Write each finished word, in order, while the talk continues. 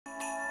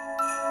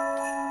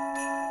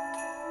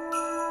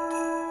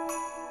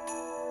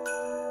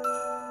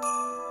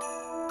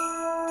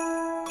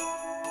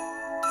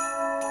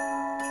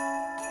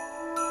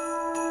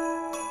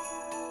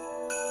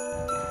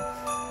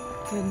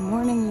Good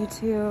morning,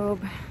 YouTube.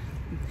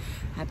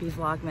 Happy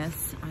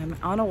Vlogmas. I'm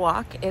on a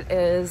walk. It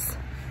is,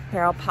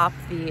 here I'll pop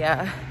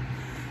the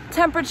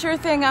temperature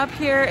thing up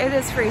here. It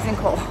is freezing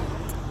cold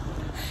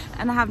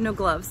and I have no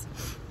gloves.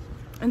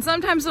 And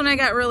sometimes when I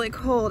get really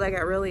cold, I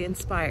get really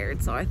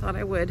inspired. So I thought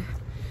I would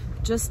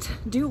just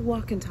do a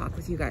walk and talk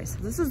with you guys.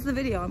 This is the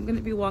video. I'm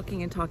gonna be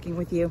walking and talking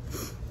with you.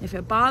 If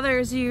it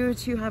bothers you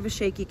to have a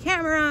shaky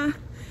camera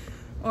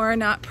or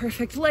not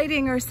perfect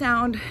lighting or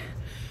sound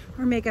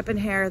or makeup and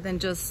hair, then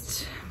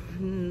just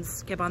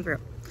skip on through.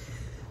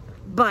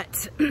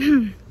 But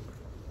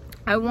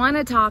I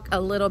wanna talk a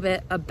little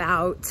bit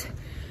about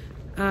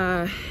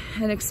an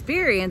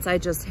experience I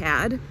just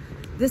had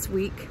this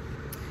week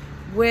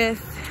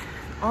with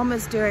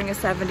almost doing a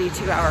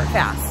 72-hour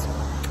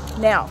fast.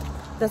 Now,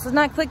 this is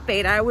not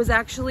clickbait. I was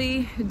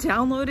actually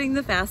downloading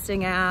the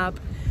fasting app,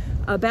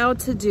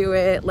 about to do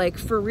it, like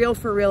for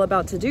real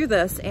about to do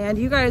this. And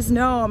you guys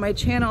know on my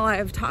channel, I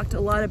have talked a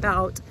lot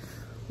about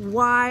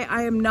why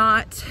I am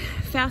not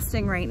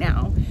fasting right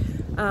now.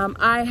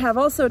 I have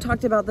also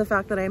talked about the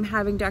fact that I'm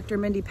having Dr.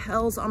 Mindy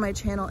Pelz on my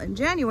channel in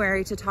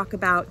January to talk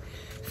about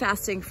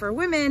fasting for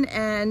women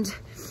and,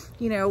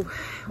 you know,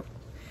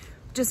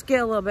 just get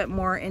a little bit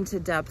more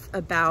into depth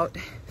about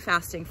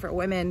fasting for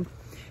women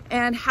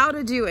and how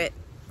to do it,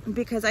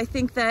 because I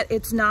think that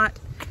it's not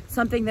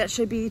something that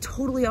should be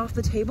totally off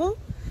the table,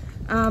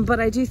 but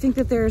I do think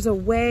that there's a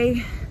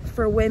way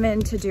for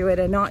women to do it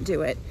and not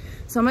do it.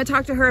 So I'm gonna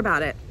talk to her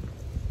about it.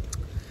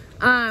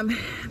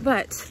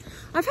 But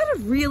I've had a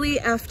really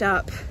effed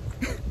up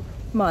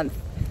month.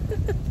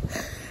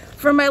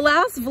 From my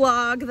last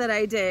vlog that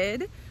I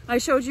did, I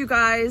showed you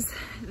guys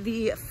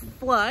the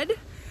flood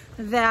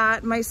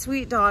that my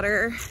sweet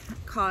daughter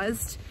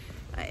caused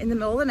in the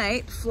middle of the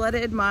night,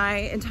 flooded my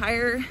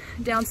entire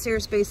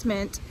downstairs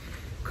basement,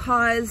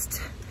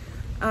 caused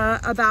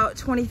about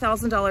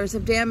 $20,000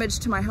 of damage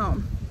to my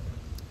home.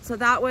 So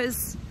that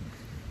was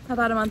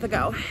about a month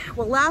ago.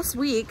 Well, last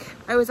week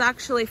I was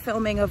actually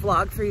filming a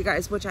vlog for you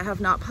guys, which I have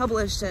not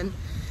published and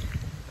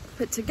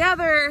put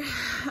together,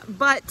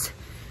 but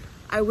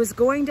I was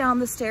going down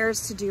the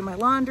stairs to do my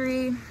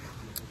laundry,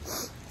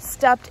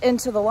 stepped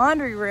into the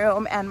laundry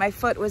room, and my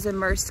foot was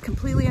immersed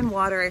completely in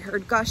water. I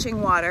heard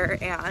gushing water,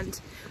 and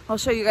I'll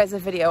show you guys a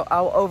video.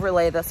 I'll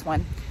overlay this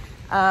one.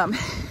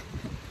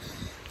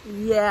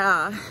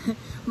 Yeah,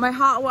 my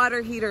hot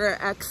water heater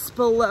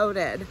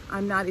exploded.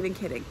 I'm not even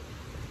kidding.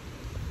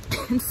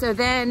 And so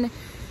then,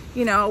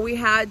 you know, we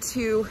had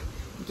to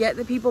get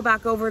the people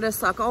back over to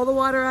suck all the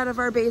water out of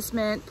our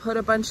basement, put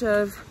a bunch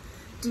of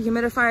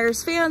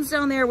dehumidifiers, fans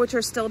down there, which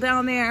are still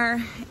down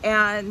there,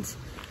 and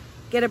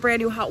get a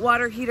brand new hot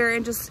water heater,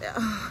 and just,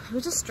 it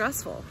was just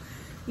stressful.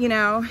 You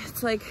know,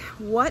 it's like,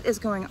 what is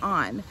going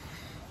on?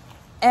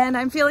 And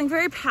I'm feeling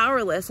very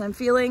powerless. I'm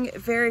feeling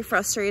very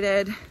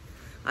frustrated.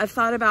 I've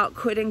thought about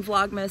quitting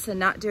Vlogmas and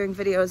not doing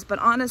videos, but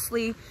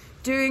honestly,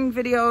 doing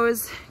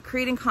videos,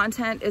 creating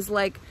content is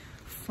like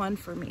fun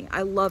for me.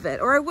 I love it,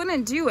 or I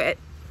wouldn't do it.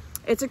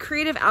 It's a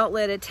creative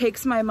outlet. It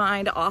takes my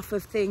mind off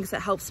of things.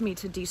 That helps me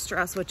to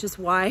de-stress, which is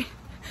why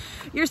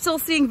you're still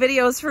seeing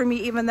videos from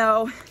me, even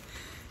though,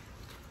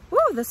 woo,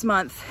 this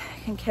month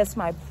can kiss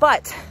my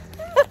butt.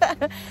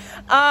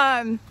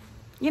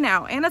 You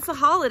know, and it's the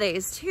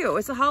holidays too.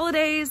 It's the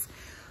holidays.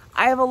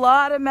 I have a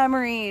lot of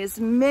memories,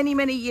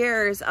 many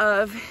years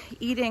of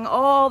eating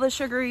all the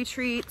sugary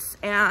treats,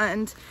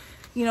 and,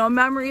 you know,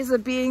 memories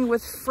of being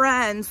with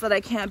friends that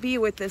I can't be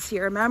with this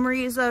year,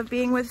 memories of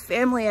being with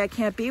family I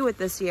can't be with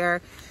this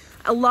year.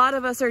 A lot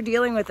of us are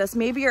dealing with this.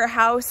 Maybe your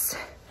house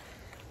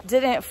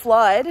didn't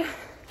flood.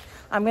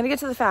 I'm gonna get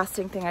to the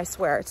fasting thing, I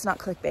swear, it's not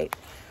clickbait.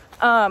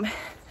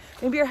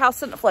 Maybe your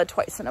house didn't flood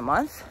twice in a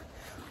month,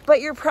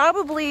 but you're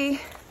probably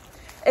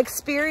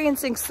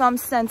experiencing some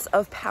sense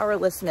of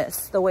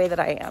powerlessness the way that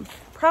I am.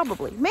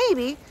 Probably,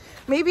 maybe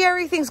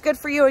everything's good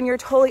for you and you're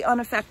totally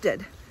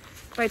unaffected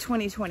by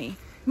 2020.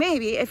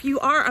 Maybe. If you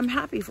are, I'm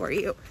happy for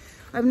you.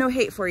 I have no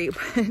hate for you,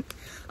 but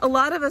a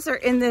lot of us are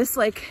in this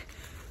like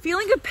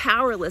feeling of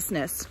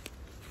powerlessness.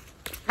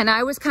 And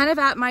I was kind of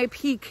at my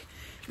peak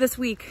this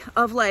week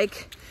of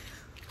like,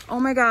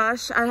 oh my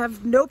gosh, I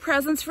have no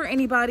presents for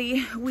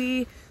anybody.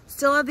 We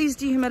still have these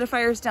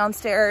dehumidifiers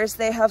downstairs.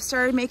 They have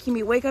started making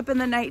me wake up in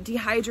the night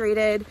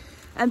dehydrated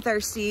and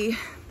thirsty.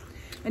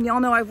 And y'all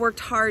know I've worked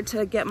hard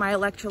to get my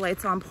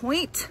electrolytes on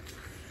point.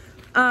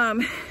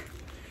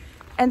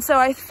 And so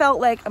I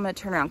felt like, I'm gonna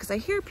turn around because I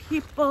hear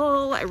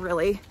people. I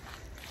really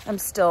am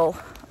still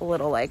a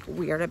little like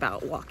weird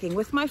about walking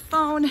with my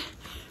phone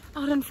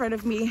out in front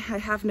of me. I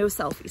have no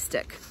selfie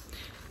stick.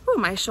 Oh,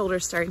 my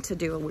shoulder's starting to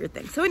do a weird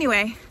thing. So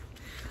anyway,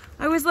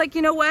 I was like,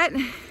 you know what?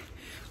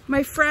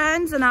 My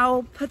friends, and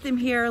I'll put them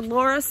here,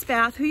 Laura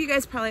Spath, who you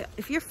guys probably,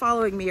 if you're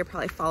following me, you're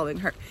probably following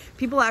her.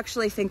 People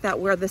actually think that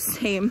we're the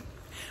same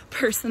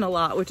person a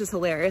lot, which is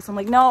hilarious. I'm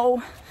like,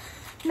 no.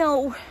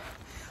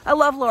 I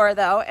love Laura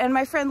though. And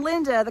my friend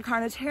Linda, the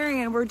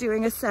carnitarian, we're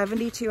doing a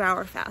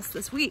 72-hour fast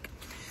this week.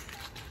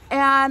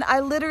 And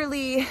I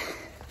literally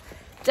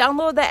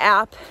downloaded the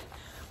app,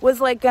 was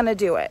like gonna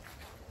do it,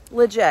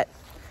 legit.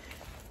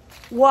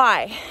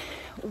 Why?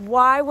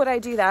 Why would I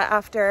do that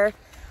after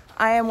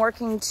I am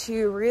working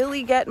to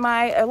really get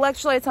my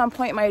electrolytes on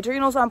point, my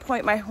adrenals on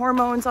point, my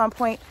hormones on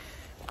point,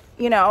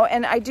 you know?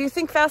 And I do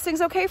think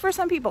fasting's okay for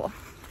some people,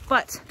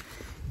 but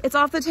it's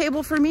off the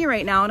table for me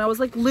right now. And I was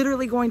like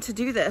literally going to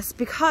do this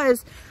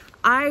because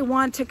I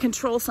want to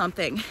control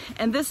something.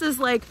 And this is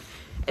like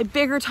a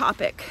bigger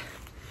topic.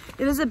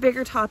 It is a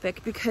bigger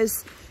topic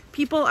because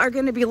people are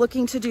going to be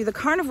looking to do the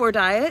carnivore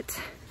diet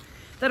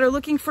that are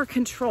looking for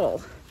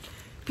control.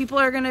 People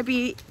are going to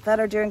be, that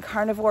are doing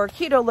carnivore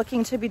keto,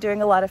 looking to be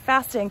doing a lot of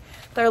fasting,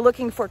 that are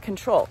looking for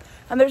control.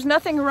 And there's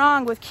nothing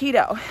wrong with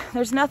keto.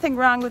 There's nothing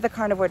wrong with the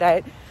carnivore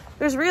diet.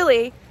 There's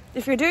really,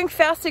 if you're doing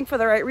fasting for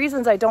the right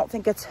reasons, I don't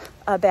think it's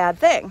a bad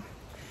thing.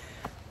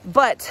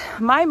 But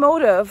my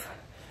motive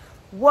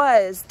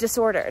was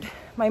disordered.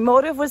 My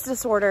motive was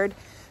disordered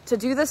to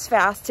do this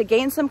fast, to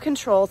gain some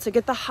control, to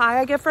get the high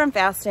I get from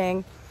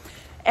fasting.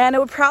 And it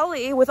would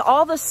probably, with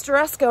all the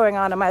stress going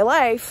on in my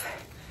life,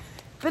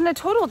 been a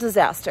total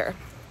disaster.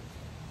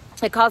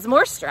 It caused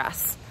more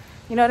stress.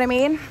 You know what I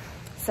mean?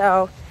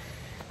 So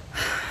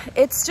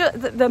it's just,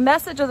 the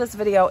message of this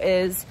video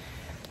is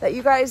that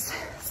you guys,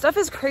 stuff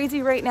is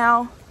crazy right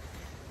now.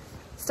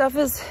 Stuff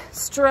is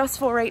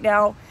stressful right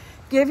now.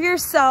 Give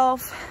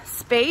yourself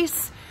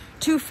space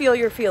to feel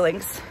your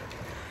feelings.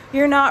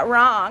 You're not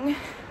wrong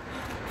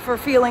for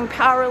feeling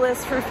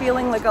powerless, for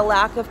feeling like a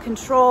lack of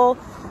control.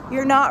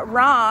 You're not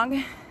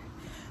wrong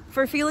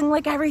for feeling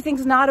like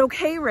everything's not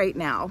okay right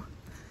now.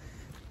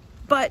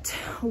 But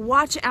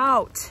watch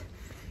out.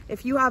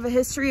 If you have a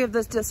history of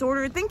this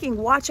disordered thinking,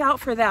 watch out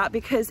for that,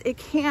 because it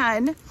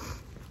can,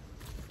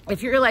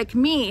 if you're like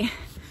me,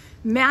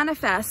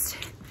 manifest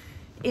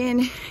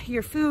in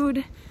your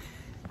food,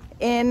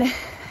 in,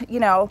 you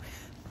know,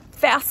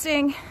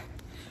 fasting.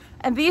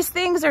 And these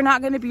things are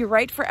not going to be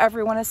right for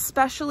everyone,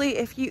 especially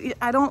if you,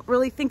 I don't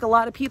really think a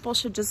lot of people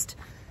should just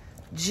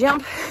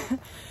jump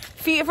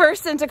feet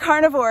first into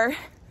carnivore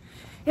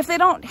if they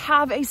don't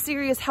have a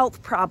serious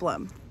health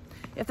problem.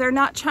 If they're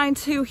not trying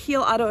to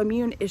heal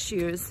autoimmune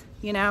issues,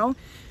 you know?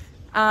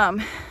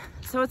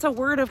 So it's a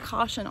word of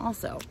caution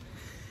also.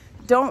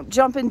 Don't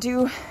jump and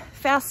do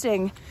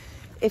fasting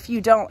if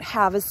you don't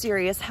have a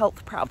serious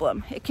health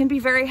problem. It can be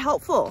very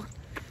helpful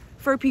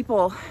for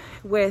people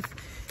with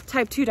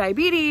type 2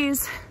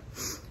 diabetes.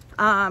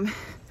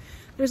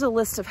 There's a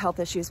list of health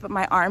issues, but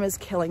my arm is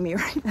killing me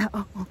right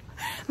now.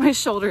 My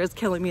shoulder is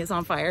killing me, it's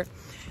on fire.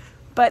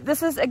 But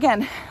this is,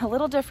 again, a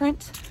little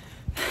different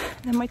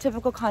than my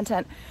typical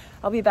content.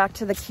 I'll be back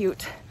to the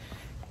cute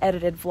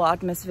edited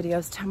Vlogmas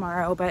videos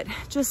tomorrow, but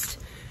just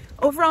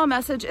overall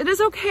message, it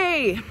is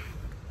okay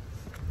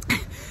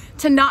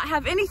to not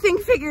have anything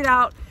figured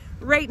out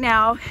right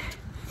now.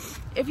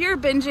 If you're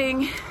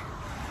binging,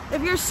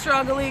 if you're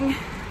struggling,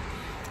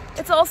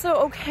 it's also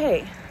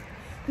okay.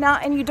 Now,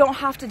 and you don't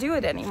have to do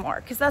it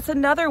anymore, because that's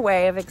another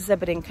way of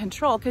exhibiting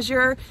control, because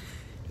you're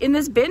in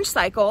this binge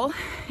cycle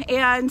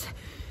and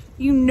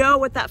you know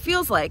what that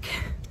feels like.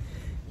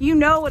 You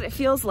know what it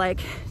feels like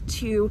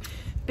to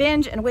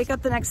binge and wake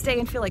up the next day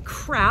and feel like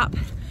crap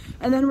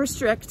and then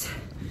restrict.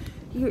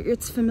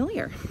 It's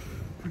familiar,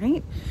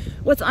 right?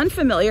 What's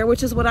unfamiliar,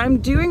 which is what I'm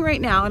doing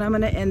right now, and I'm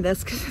gonna end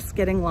this because it's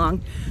getting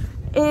long,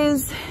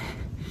 is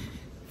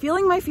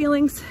feeling my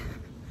feelings,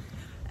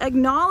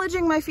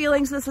 acknowledging my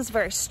feelings. This is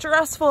very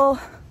stressful,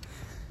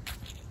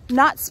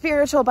 not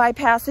spiritual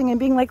bypassing and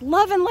being like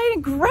love and light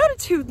and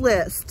gratitude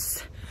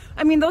lists.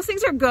 I mean, those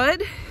things are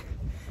good,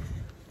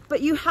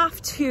 but you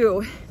have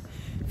to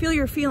feel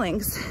your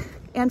feelings.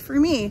 And for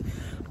me,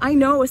 I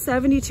know a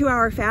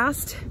 72-hour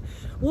fast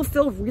will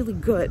feel really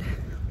good.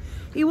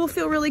 It will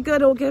feel really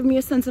good. It will give me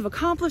a sense of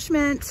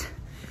accomplishment.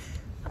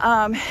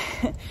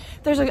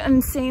 There's an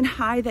insane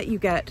high that you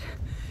get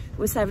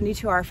with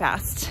 72-hour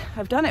fast.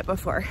 I've done it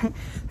before.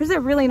 There's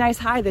a really nice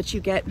high that you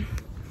get.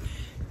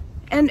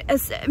 And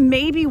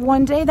maybe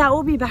one day that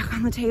will be back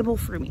on the table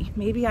for me.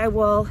 Maybe I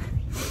will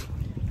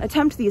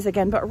attempt these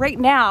again, but right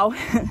now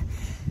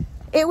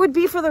it would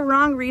be for the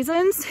wrong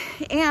reasons.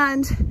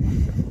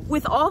 And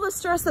with all the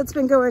stress that's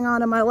been going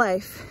on in my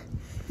life,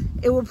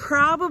 it will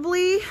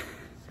probably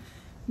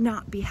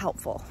not be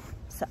helpful.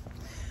 So,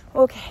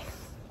 okay,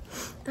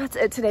 that's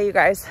it today, you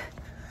guys.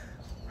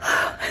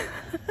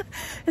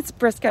 It's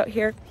brisk out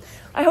here.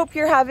 I hope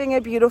you're having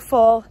a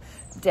beautiful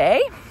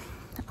day.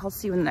 I'll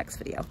see you in the next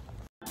video.